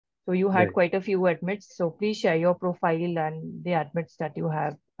So you had Right. quite a few admits. So please share your profile and the admits that you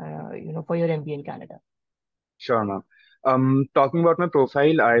have, for your MBA in Canada. Sure, ma'am. Talking about my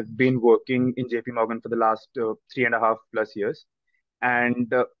profile, I've been working in JP Morgan for the last 3.5+ years.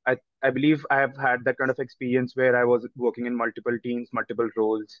 And I believe I have had that kind of experience where I was working in multiple teams, multiple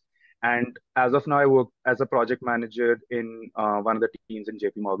roles. And as of now, I work as a project manager in one of the teams in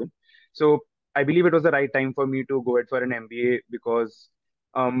JP Morgan. So I believe it was the right time for me to go ahead for an MBA because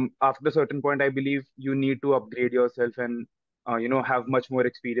after a certain point, I believe you need to upgrade yourself and have much more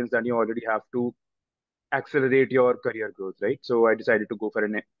experience than you already have to accelerate your career growth, right? So I decided to go for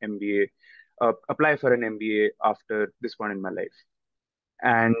an MBA, apply for an MBA after this point in my life.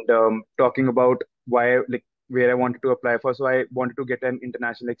 And talking about why, like, where I wanted to apply for, so I wanted to get an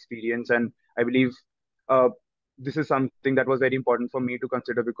international experience, and I believe uh, this is something that was very important for me to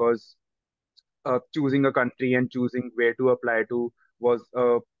consider because choosing a country and choosing where to apply to was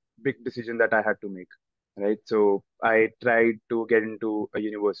a big decision that I had to make, right? So I tried to get into a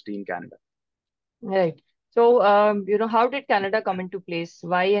university in Canada. Right. So, how did Canada come into place?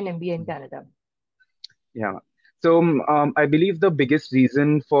 Why an MBA in Canada? Yeah. So I believe the biggest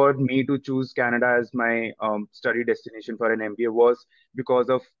reason for me to choose Canada as my study destination for an MBA was because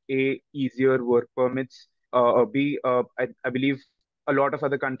of A, easier work permits, B, I believe a lot of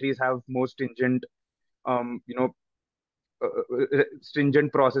other countries have more stringent, um, you know,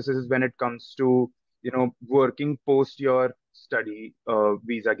 stringent processes when it comes to, working post your study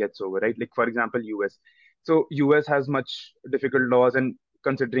visa gets over, right? Like for example, US. So US has much difficult laws, and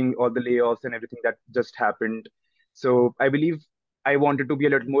considering all the layoffs and everything that just happened, so I believe I wanted to be a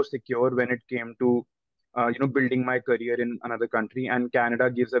little more secure when it came to building my career in another country, and Canada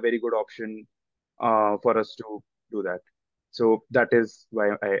gives a very good option for us to do that. So that is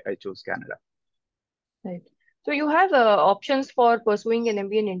why I chose Canada. Right. So you have options for pursuing an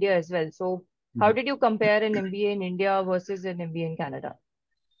MBA in India as well. So how Mhm. did you compare an MBA in India versus an MBA in Canada?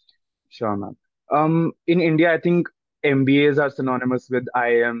 Sure, ma'am. In India, I think MBAs are synonymous with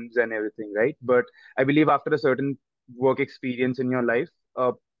IIMs and everything, right? But I believe after a certain work experience in your life,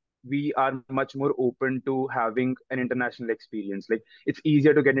 we are much more open to having an international experience. Like it's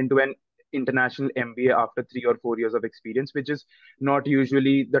easier to get into an international MBA after 3 or 4 years of experience, which is not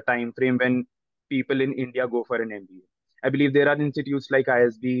usually the time frame when people in India go for an MBA. I believe there are institutes like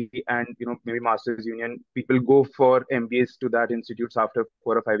ISB and maybe Masters Union. People go for MBAs to that institutes after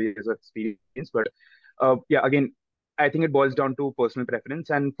 4 or 5 years of experience. But yeah, again, I think it boils down to personal preference.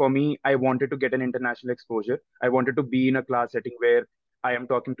 And for me, I wanted to get an international exposure. I wanted to be in a class setting where I am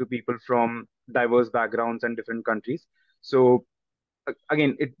talking to people from diverse backgrounds and different countries. So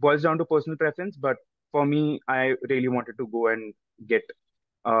again, it boils down to personal preference. But for me, I really wanted to go and get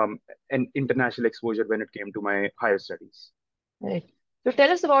um, an international exposure when it came to my higher studies. Right. So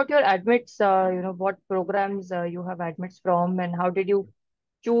tell us about your admits, what programs you have admits from, and how did you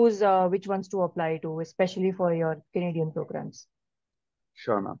choose which ones to apply to, especially for your Canadian programs?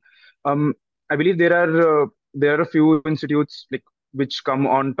 Sure, ma'am. Um, I believe there are a few institutes like which come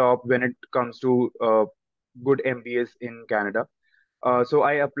on top when it comes to good MBAs in Canada. So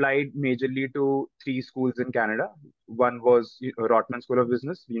I applied majorly to three schools in Canada. One was Rotman School of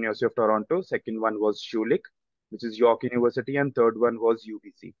Business, University of Toronto. Second one was Schulich, which is York University, and third one was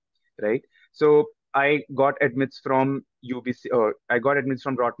UBC. Right. So I got admits from UBC. I got admits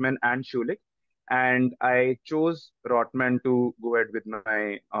from Rotman and Schulich, and I chose Rotman to go ahead with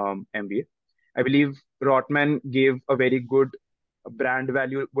my MBA. I believe Rotman gave a very good brand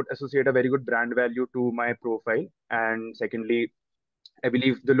value, would associate a very good brand value to my profile. And secondly, I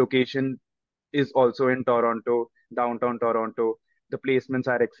believe the location is also in Toronto, downtown Toronto. The placements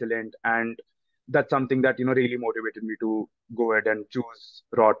are excellent, and that's something that really motivated me to go ahead and choose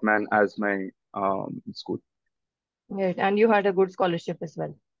Rotman as my school. Right. And you had a good scholarship as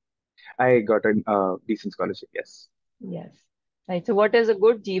well. I got a decent scholarship, yes. Yes. Right. So what is a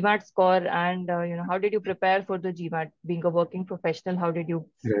good GMAT score, and how did you prepare for the GMAT? Being a working professional, how did you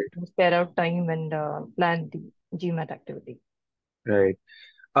Right, spare out time and plan the GMAT activity? right.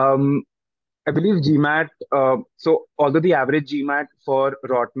 Um, I believe GMAT. So although the average GMAT for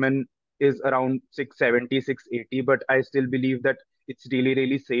Rotman is around 670, 680, but I still believe that it's really,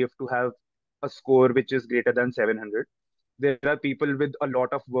 really safe to have a score which is greater than 700. There are people with a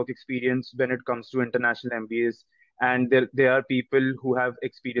lot of work experience when it comes to international MBAs, and there are people who have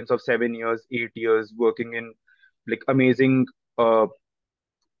experience of 7 years, 8 years working in like amazing uh,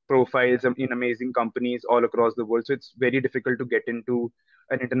 profiles in amazing companies all across the world. So it's very difficult to get into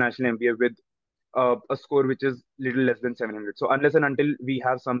an international MBA with a score which is little less than 700. So unless and until we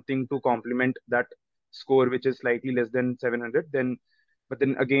have something to complement that score which is slightly less than 700, then but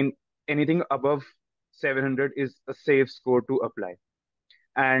then again, anything above 700 is a safe score to apply.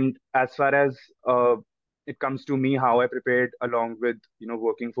 And as far as it comes to me, how I prepared along with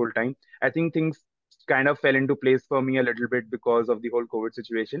working full time, I think things kind of fell into place for me a little bit because of the whole COVID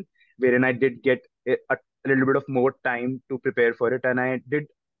situation, wherein I did get a little bit of more time to prepare for it, and I did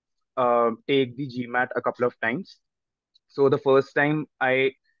take the GMAT a couple of times. So the first time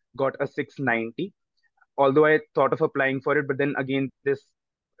I got a 690, although I thought of applying for it, but then again, this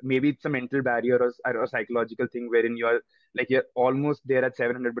maybe it's a mental barrier or a psychological thing wherein you're almost there at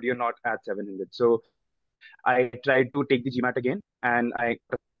 700, but you're not at 700. So I tried to take the GMAT again, and I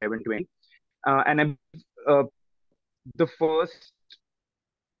got a 720. And I believe the first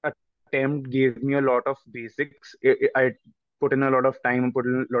attempt gave me a lot of basics. I put in a lot of time and put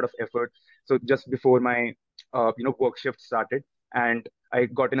in a lot of effort. So just before my work shift started, and I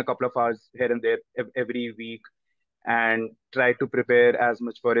got in a couple of hours here and there every week and try to prepare as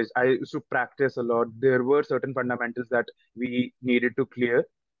much for it. I used to practice a lot. There were certain fundamentals that we needed to clear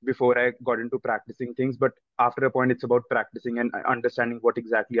before I got into practicing things. But after a point, it's about practicing and understanding what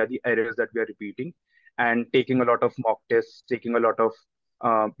exactly are the errors that we are repeating, and taking a lot of mock tests, taking a lot of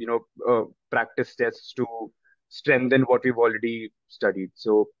practice tests to strengthen what we've already studied.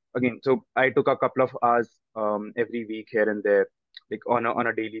 So again, so I took a couple of hours every week here and there, like on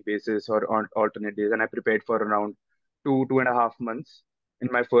a daily basis or on alternate days, and I prepared for around 2.5 months in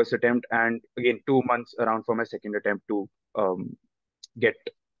my first attempt, and again 2 months around for my second attempt to get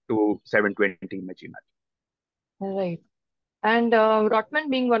to 720 in my GMAT. Right. And Rotman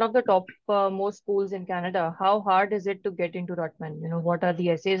being one of the top most schools in Canada, how hard is it to get into Rotman? What are the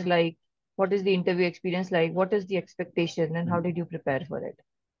essays like? What is the interview experience like? What is the expectation, and how Mhm. did you prepare for it?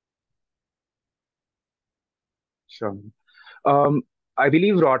 Sure. Um, I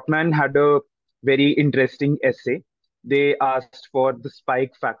believe Rotman had a very interesting essay. They asked for the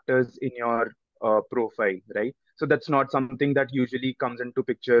spike factors in your profile, right? So that's not something that usually comes into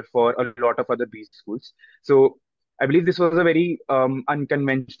picture for a lot of other B schools. So I believe this was a very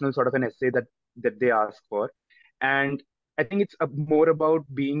unconventional sort of an essay that they asked for, and I think it's more about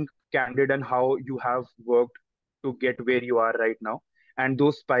being candid and how you have worked to get where you are right now, and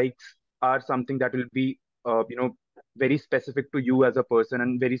those spikes are something that will be very specific to you as a person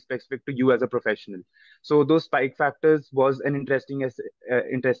and very specific to you as a professional. So those spike factors was an interesting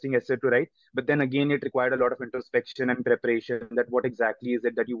essay to write. But then again, it required a lot of introspection and preparation. That what exactly is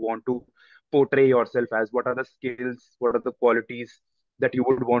it that you want to portray yourself as? What are the skills? What are the qualities that you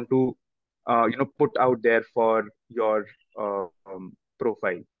would want to put out there for your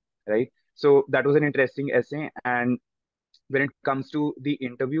profile, right? So that was an interesting essay. And when it comes to the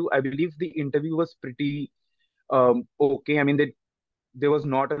interview, I believe the interview was pretty okay. I mean, there was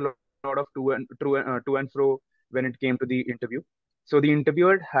not a lot of to and fro when it came to the interview. So the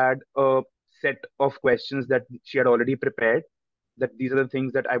interviewer had a set of questions that she had already prepared. That these are the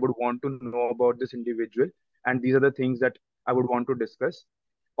things that I would want to know about this individual, and these are the things that I would want to discuss.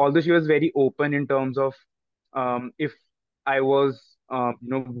 Although she was very open in terms of if I was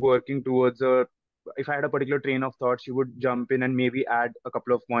working towards a if I had a particular train of thought, she would jump in and maybe add a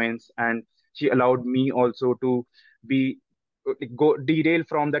couple of points, and she allowed me also to be go derail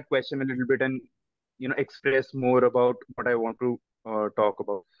from that question a little bit and express more about what I want to talk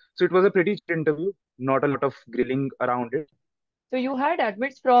about. So it was a pretty chill interview, not a lot of grilling around it. So you had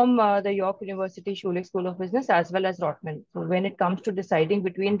admits from the York University Schulich School of Business as well as Rotman. So when it comes to deciding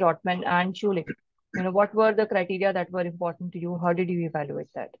between Rotman and Schulich, what were the criteria that were important to you? How did you evaluate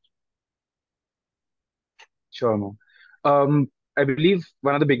that? Sure, no. I believe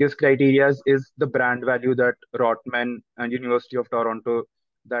one of the biggest criterias is the brand value that Rotman and University of Toronto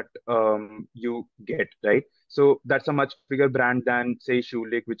that you get, right? So that's a much bigger brand than say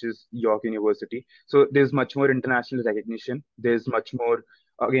Schulich, which is York University. So there's much more international recognition. There's much more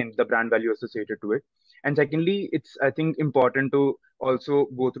again the brand value associated to it. And secondly, it's I think important to also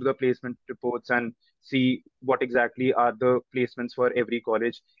go through the placement reports and see what exactly are the placements for every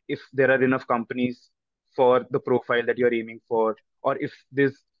college. If there are enough companies for the profile that you're aiming for, or if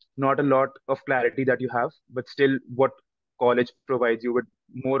there's not a lot of clarity that you have, but still what college provides you with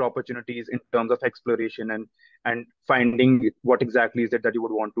more opportunities in terms of exploration and finding what exactly is it that you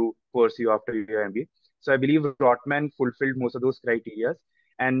would want to pursue after your MBA. So I believe Rotman fulfilled most of those criteria.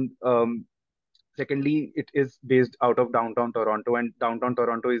 And secondly, it is based out of downtown Toronto, and downtown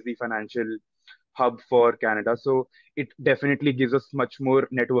Toronto is the financial hub for Canada. So it definitely gives us much more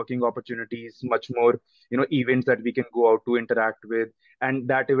networking opportunities, much more events that we can go out to interact with, and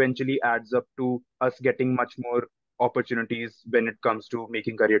that eventually adds up to us getting much more opportunities when it comes to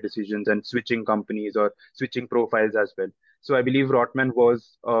making career decisions and switching companies or switching profiles as well. So I believe Rotman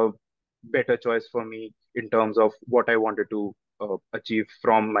was a better choice for me in terms of what I wanted to achieve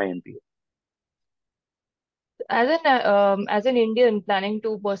from my MBA. As an Indian planning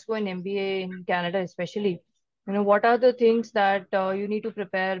to pursue an MBA in Canada, especially, what are the things that you need to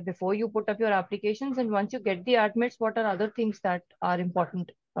prepare before you put up your applications? And once you get the admits, what are other things that are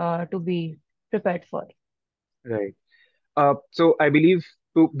important to be prepared for? Right. So I believe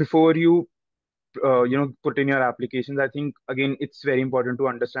before you put in your applications, I think again it's very important to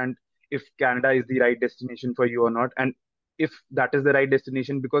understand if Canada is the right destination for you or not, and if that is the right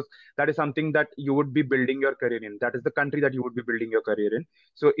destination, because that is something that you would be building your career in. That is the country that you would be building your career in.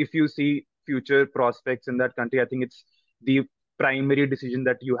 So if you see future prospects in that country, I think it's the primary decision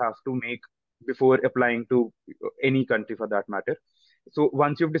that you have to make before applying to any country for that matter. So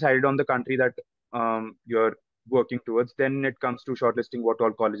once you've decided on the country that you're working towards, then it comes to shortlisting what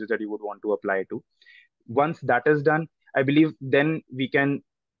all colleges that you would want to apply to. Once that is done, I believe then we can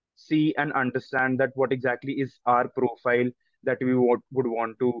see and understand that what exactly is our profile that would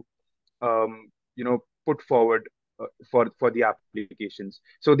want to put forward for the applications.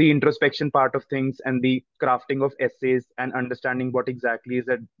 So the introspection part of things and the crafting of essays and understanding what exactly is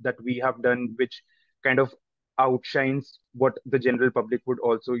that we have done, which kind of outshines what the general public would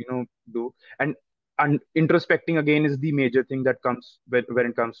also do. And introspecting again is the major thing that comes when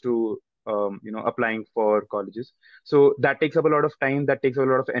it comes to applying for colleges. So that takes up a lot of time, that takes a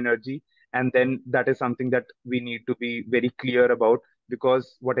lot of energy, and then that is something that we need to be very clear about,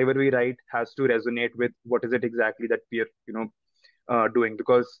 because whatever we write has to resonate with what is it exactly that we are doing,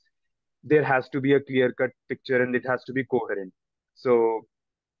 because there has to be a clear cut picture and it has to be coherent. So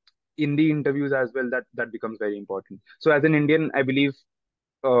in the interviews as well, that becomes very important. So as an Indian, I believe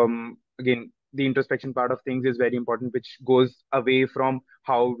again the introspection part of things is very important, which goes away from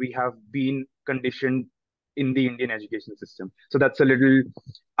how we have been conditioned in the Indian education system. So that's a little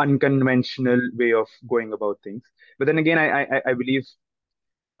unconventional way of going about things. But then again, I believe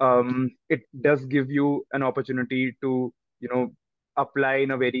it does give you an opportunity to apply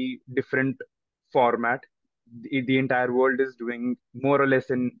in a very different format. The entire world is doing more or less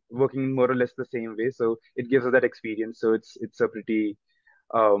and working more or less the same way, so it gives us that experience. So it's a pretty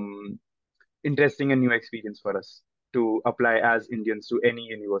um, interesting and new experience for us to apply as Indians to any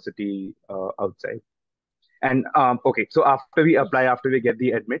university outside. And okay, so after we apply, Yes. after we get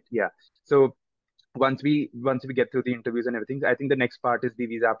the admit, yeah. So once we get through the interviews and everything, I think the next part is the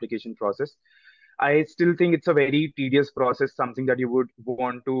visa application process. I still think it's a very tedious process, something that you would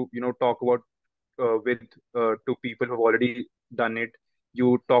want to talk about with to people who've already done it.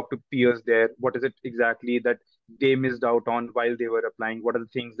 You talk to peers there. What is it exactly that they missed out on while they were applying? What are the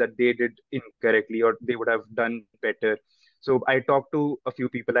things that they did incorrectly or they would have done better? So I talked to a few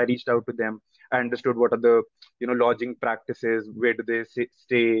people. I reached out to them. I understood what are the lodging practices. Where do they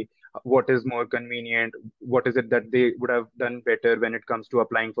stay? What is more convenient? What is it that they would have done better when it comes to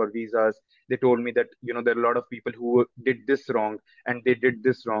applying for visas? They told me that there are a lot of people who did this wrong and they did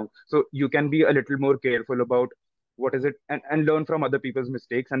this wrong. So you can be a little more careful about what is it, and learn from other people's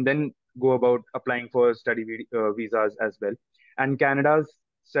mistakes, and then go about applying for visas as well. And Canada's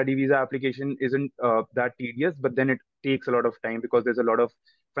study visa application isn't that tedious, but then it takes a lot of time because there's a lot of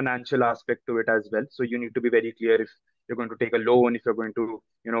financial aspect to it as well. So you need to be very clear if you're going to take a loan, if you're going to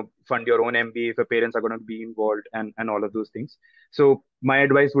fund your own MBA, if your parents are going to be involved, and all of those things. So my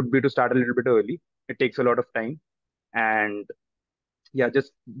advice would be to start a little bit early. It takes a lot of time, and yeah,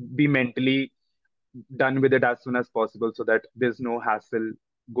 just be mentally done with it as soon as possible so that there's no hassle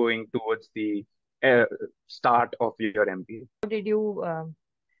going towards the uh, start of your MBA. How did you,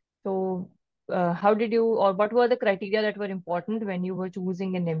 so how did you, or what were the criteria that were important when you were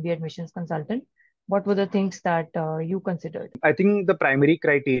choosing an MBA admissions consultant? What were the things that you considered? I think the primary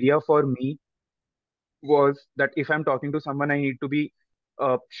criteria for me was that if I'm talking to someone, I need to be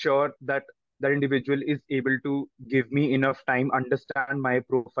sure that that individual is able to give me enough time, understand my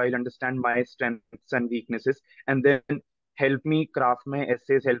profile, understand my strengths and weaknesses, and then help me craft my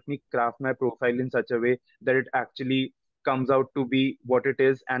essays, help me craft my profile in such a way that it actually comes out to be what it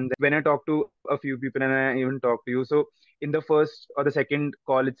is. And when I talk to a few people, and I even talk to you, so in the first or the second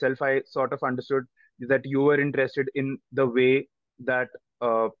call itself, I sort of understood that you were interested in the way that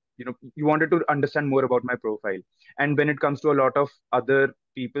you wanted to understand more about my profile. And when it comes to a lot of other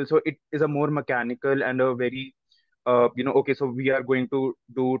people, so it is a more mechanical and a very okay, so we are going to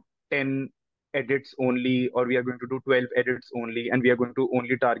do 10 edits only, or we are going to do 12 edits only, and we are going to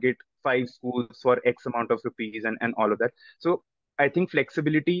only target 5 schools for X amount of rupees, and all of that. So I think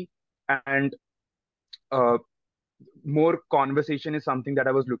flexibility and uh, more conversation is something that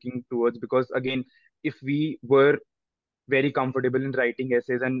I was looking towards, because again, if we were very comfortable in writing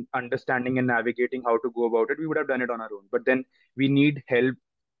essays and understanding and navigating how to go about it, we would have done it on our own. But then we need help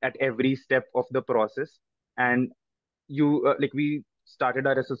at every step of the process. And we started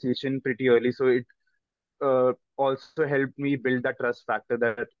our association pretty early, so it also helped me build that trust factor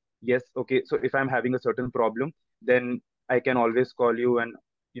that, yes, okay, so if I'm having a certain problem, then I can always call you and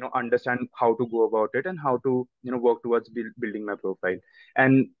understand how to go about it and how to work towards building my profile.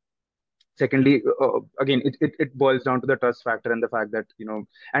 And secondly, again, it boils down to the trust factor and the fact that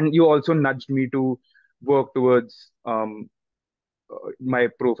and you also nudged me to work towards my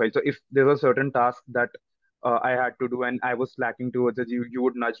profile. So if there was a certain task that I had to do and I was slacking towards it, you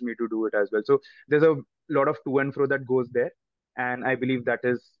would nudge me to do it as well. So there's a lot of to and fro that goes there, and I believe that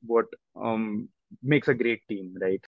is what makes a great team, right?